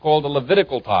tithe was called a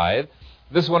Levitical tithe.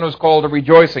 This one was called a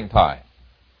rejoicing tithe.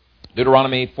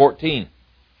 Deuteronomy 14.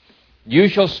 You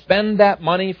shall spend that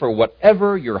money for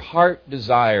whatever your heart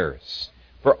desires,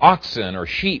 for oxen or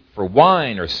sheep, for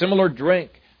wine or similar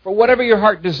drink, for whatever your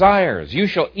heart desires. You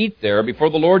shall eat there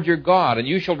before the Lord your God, and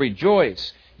you shall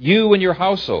rejoice, you and your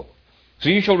household. So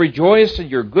you shall rejoice in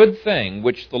your good thing,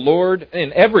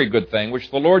 in every good thing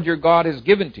which the Lord your God has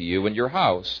given to you in your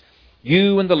house,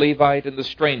 you and the Levite and the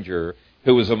stranger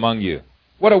who is among you.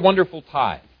 What a wonderful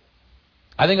tithe.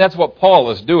 I think that's what Paul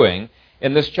is doing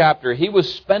in this chapter. He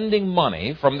was spending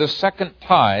money from the second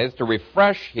tithe to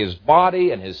refresh his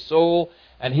body and his soul,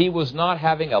 and he was not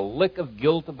having a lick of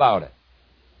guilt about it.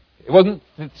 It wasn't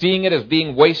seeing it as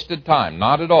being wasted time,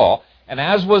 not at all. And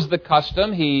as was the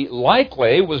custom, he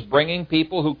likely was bringing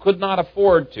people who could not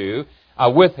afford to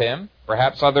with him,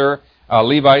 perhaps other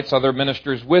Levites, other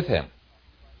ministers with him.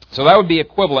 So that would be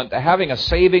equivalent to having a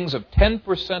savings of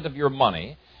 10% of your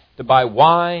money to buy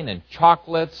wine and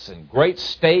chocolates and great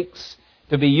steaks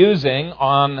to be using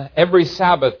on every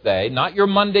Sabbath day, not your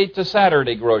Monday to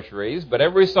Saturday groceries, but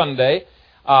every Sunday,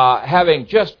 having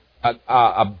just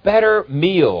a better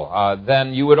meal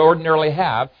than you would ordinarily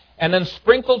have, and then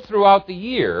sprinkled throughout the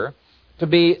year to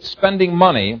be spending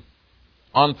money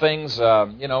on things,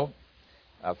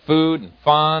 food and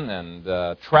fun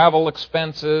and travel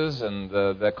expenses and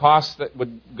the costs that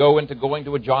would go into going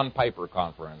to a John Piper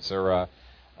conference or a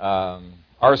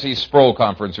R.C. Sproul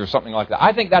conference or something like that.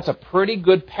 I think that's a pretty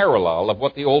good parallel of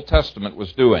what the Old Testament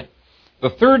was doing.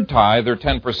 The third tithe, or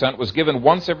 10%, was given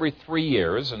once every 3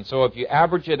 years, and so if you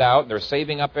average it out, and they're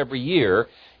saving up every year,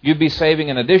 you'd be saving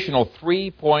an additional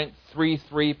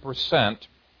 3.33%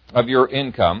 of your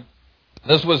income.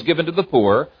 This was given to the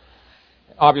poor.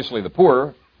 Obviously, the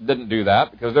poor didn't do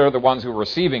that because they're the ones who were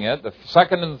receiving it. The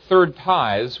second and the third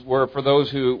tithes were for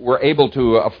those who were able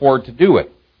to afford to do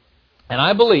it. And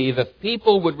I believe if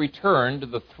people would return to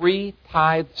the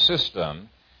three-tithe system,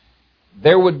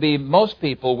 most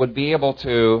people would be able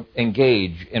to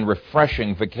engage in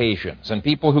refreshing vacations. And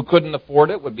people who couldn't afford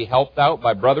it would be helped out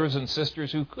by brothers and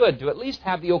sisters who could to at least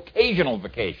have the occasional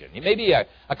vacation. Maybe a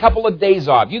couple of days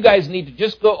off. You guys need to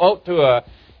just go out to a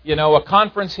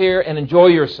conference here and enjoy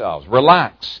yourselves.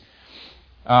 Relax.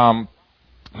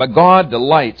 But God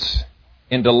delights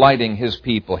in delighting His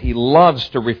people. He loves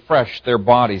to refresh their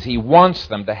bodies. He wants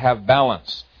them to have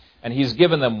balance. And He's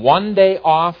given them 1 day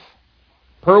off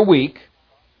per week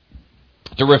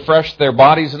to refresh their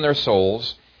bodies and their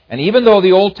souls. And even though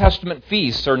the Old Testament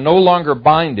feasts are no longer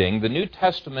binding, the New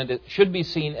Testament should be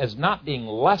seen as not being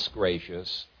less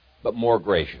gracious, but more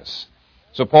gracious.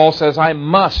 So Paul says, I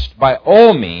must by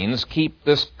all means keep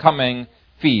this coming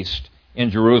feast in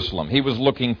Jerusalem. He was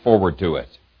looking forward to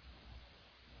it.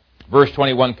 Verse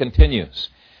 21 continues,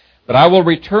 but I will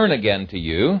return again to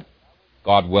you,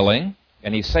 God willing,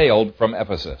 and he sailed from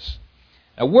Ephesus.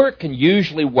 Now, work can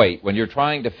usually wait when you're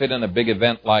trying to fit in a big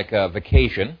event like a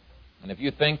vacation. And if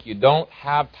you think you don't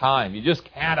have time, you just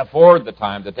can't afford the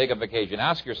time to take a vacation,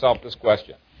 ask yourself this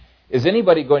question. Is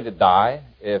anybody going to die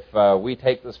if we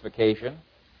take this vacation?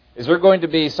 Is there going to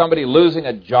be somebody losing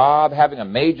a job, having a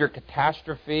major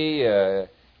catastrophe?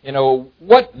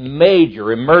 What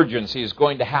major emergency is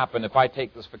going to happen if I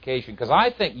take this vacation? Because I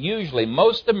think usually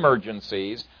most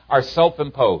emergencies are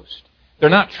self-imposed. They're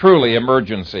not truly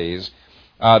emergencies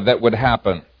that would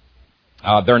happen.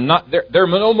 They're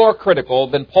no more critical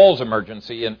than Paul's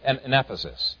emergency in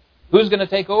Ephesus. Who's going to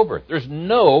take over? There's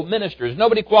no ministers,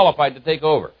 nobody qualified to take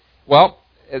over. Well,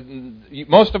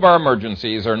 most of our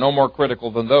emergencies are no more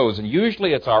critical than those, and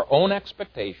usually it's our own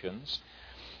expectations,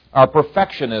 our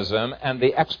perfectionism, and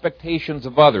the expectations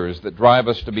of others that drive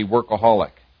us to be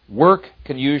workaholic. Work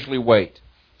can usually wait.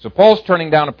 So Paul's turning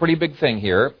down a pretty big thing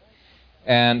here,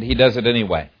 and he does it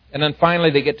anyway. And then finally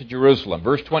they get to Jerusalem.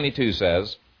 Verse 22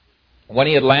 says, when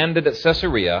he had landed at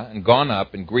Caesarea and gone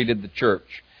up and greeted the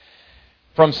church.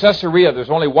 From Caesarea, there's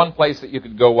only one place that you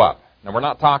could go up. Now, we're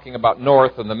not talking about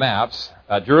north in the maps.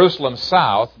 Jerusalem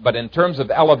south, but in terms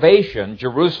of elevation,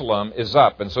 Jerusalem is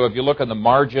up. And so if you look in the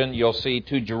margin, you'll see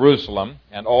to Jerusalem,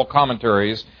 and all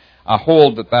commentaries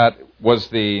hold that was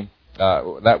the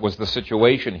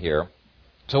situation here.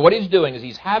 So what he's doing is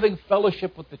he's having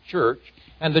fellowship with the church,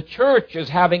 and the church is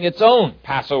having its own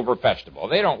Passover festival.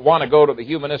 They don't want to go to the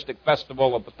humanistic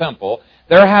festival of the temple.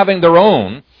 They're having their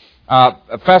own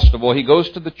festival. He goes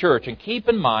to the church, and keep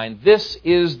in mind, this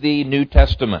is the New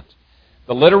Testament.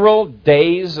 The literal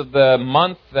days of the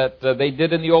month that they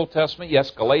did in the Old Testament,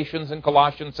 yes, Galatians and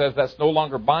Colossians says that's no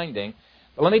longer binding.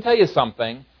 But let me tell you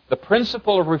something. The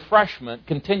principle of refreshment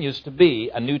continues to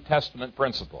be a New Testament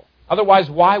principle. Otherwise,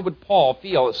 why would Paul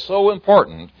feel it's so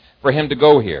important for him to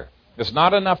go here? It's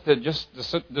not enough to just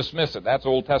dismiss it. That's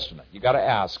Old Testament. You've got to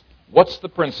ask, what's the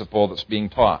principle that's being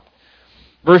taught?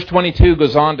 Verse 22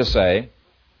 goes on to say,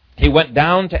 he went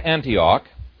down to Antioch.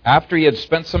 After he had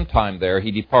spent some time there,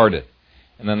 he departed.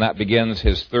 And then that begins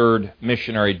his third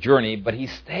missionary journey, but he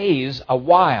stays a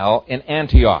while in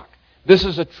Antioch. This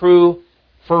is a true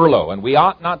furlough, and we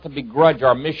ought not to begrudge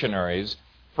our missionaries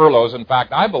furloughs. In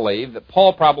fact, I believe that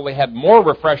Paul probably had more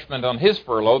refreshment on his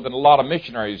furlough than a lot of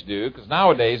missionaries do, because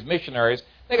nowadays missionaries,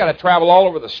 they got to travel all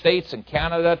over the States and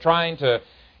Canada trying to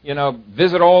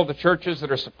visit all the churches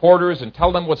that are supporters and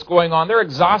tell them what's going on. They're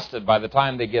exhausted by the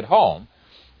time they get home.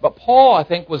 But Paul, I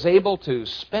think, was able to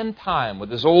spend time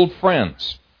with his old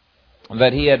friends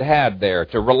that he had there,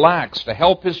 to relax, to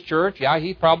help his church. Yeah,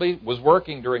 he probably was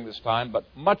working during this time, but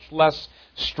much less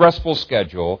stressful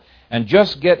schedule, and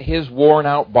just get his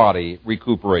worn-out body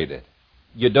recuperated.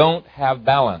 You don't have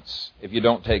balance if you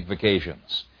don't take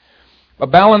vacations. But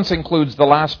balance includes the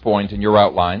last point in your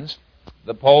outlines,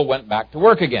 that Paul went back to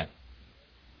work again.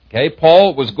 Okay,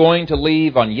 Paul was going to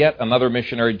leave on yet another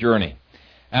missionary journey.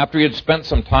 After he had spent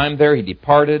some time there, he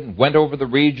departed and went over the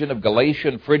region of Galatia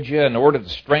and Phrygia in order to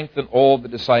strengthen all the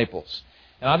disciples.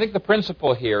 And I think the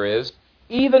principle here is,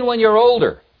 even when you're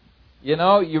older,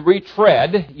 you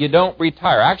retread, you don't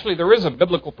retire. Actually, there is a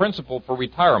biblical principle for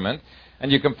retirement,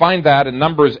 and you can find that in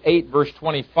Numbers 8, verse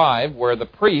 25, where the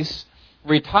priests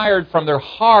retired from their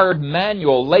hard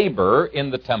manual labor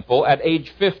in the temple at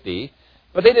age 50,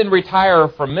 but they didn't retire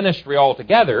from ministry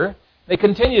altogether. They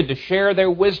continued to share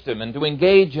their wisdom and to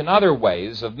engage in other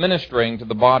ways of ministering to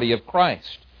the body of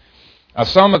Christ.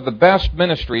 Some of the best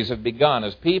ministries have begun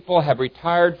as people have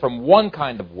retired from one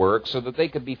kind of work so that they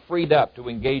could be freed up to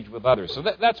engage with others. So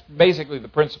that's basically the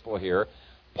principle here.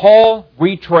 Paul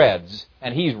retreads,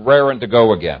 and he's raring to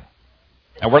go again.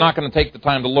 And we're not going to take the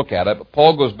time to look at it, but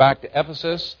Paul goes back to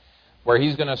Ephesus, where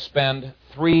he's going to spend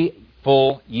 3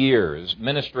 full years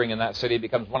ministering in that city. It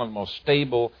becomes one of the most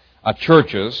stable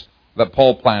churches that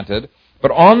Paul planted.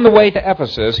 But on the way to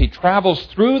Ephesus, he travels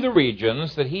through the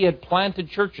regions that he had planted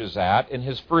churches at in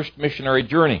his first missionary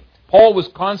journey. Paul was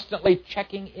constantly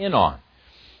checking in on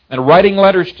and writing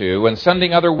letters to and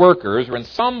sending other workers, or in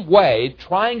some way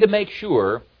trying to make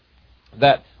sure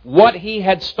that what he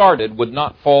had started would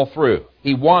not fall through.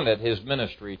 He wanted his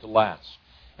ministry to last.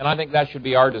 And I think that should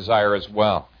be our desire as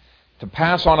well, to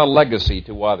pass on a legacy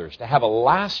to others, to have a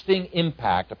lasting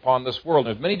impact upon this world.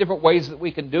 There's many different ways that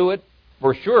we can do it.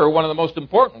 For sure, one of the most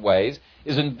important ways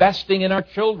is investing in our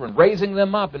children, raising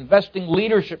them up, investing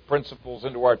leadership principles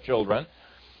into our children.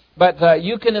 But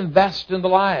you can invest in the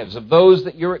lives of those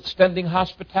that you're extending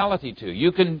hospitality to.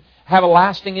 You can have a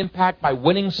lasting impact by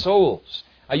winning souls.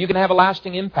 You can have a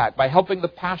lasting impact by helping the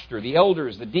pastor, the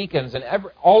elders, the deacons, and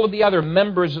all of the other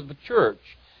members of the church,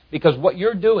 because what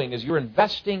you're doing is you're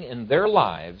investing in their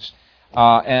lives,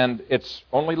 and it's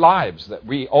only lives that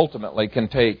we ultimately can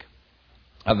take,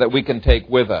 that we can take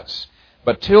with us.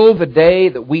 But till the day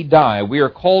that we die, we are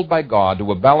called by God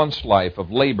to a balanced life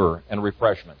of labor and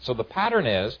refreshment. So the pattern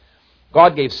is,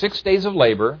 God gave 6 days of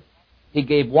labor. He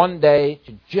gave 1 day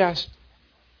to just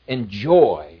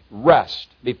enjoy rest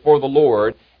before the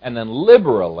Lord. And then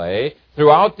liberally,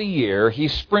 throughout the year, He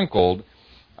sprinkled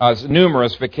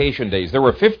numerous vacation days. There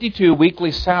were 52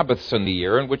 weekly Sabbaths in the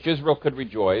year in which Israel could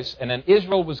rejoice. And then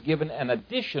Israel was given an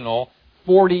additional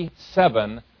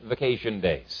 47 vacation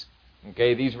days.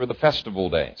 Okay, these were the festival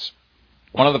days.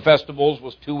 One of the festivals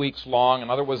was 2 weeks long,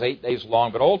 another was 8 days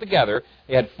long, but altogether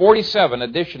they had 47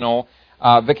 additional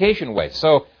vacation days.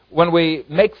 So when we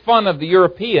make fun of the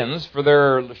Europeans for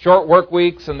their short work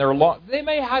weeks and their long, they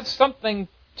may have something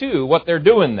to what they're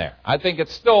doing there. I think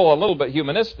it's still a little bit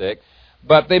humanistic,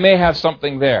 but they may have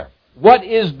something there. What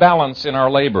is balance in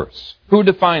our labors? Who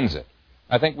defines it?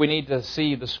 I think we need to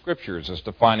see the Scriptures as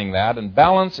defining that, and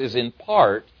balance is in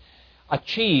part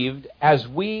achieved as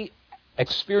we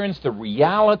experience the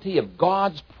reality of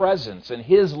God's presence in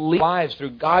His lives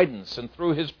through guidance and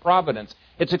through His providence.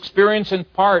 It's experienced in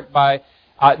part by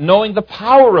knowing the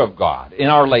power of God in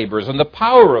our labors and the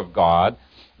power of God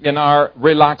in our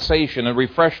relaxation and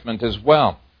refreshment as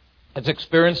well. It's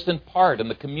experienced in part in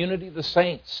the community of the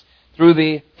saints through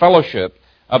the fellowship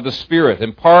of the Spirit.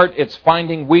 In part, it's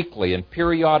finding weekly and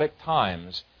periodic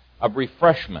times of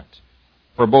refreshment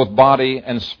for both body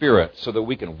and spirit, so that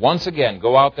we can once again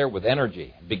go out there with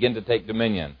energy and begin to take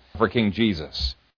dominion for King Jesus.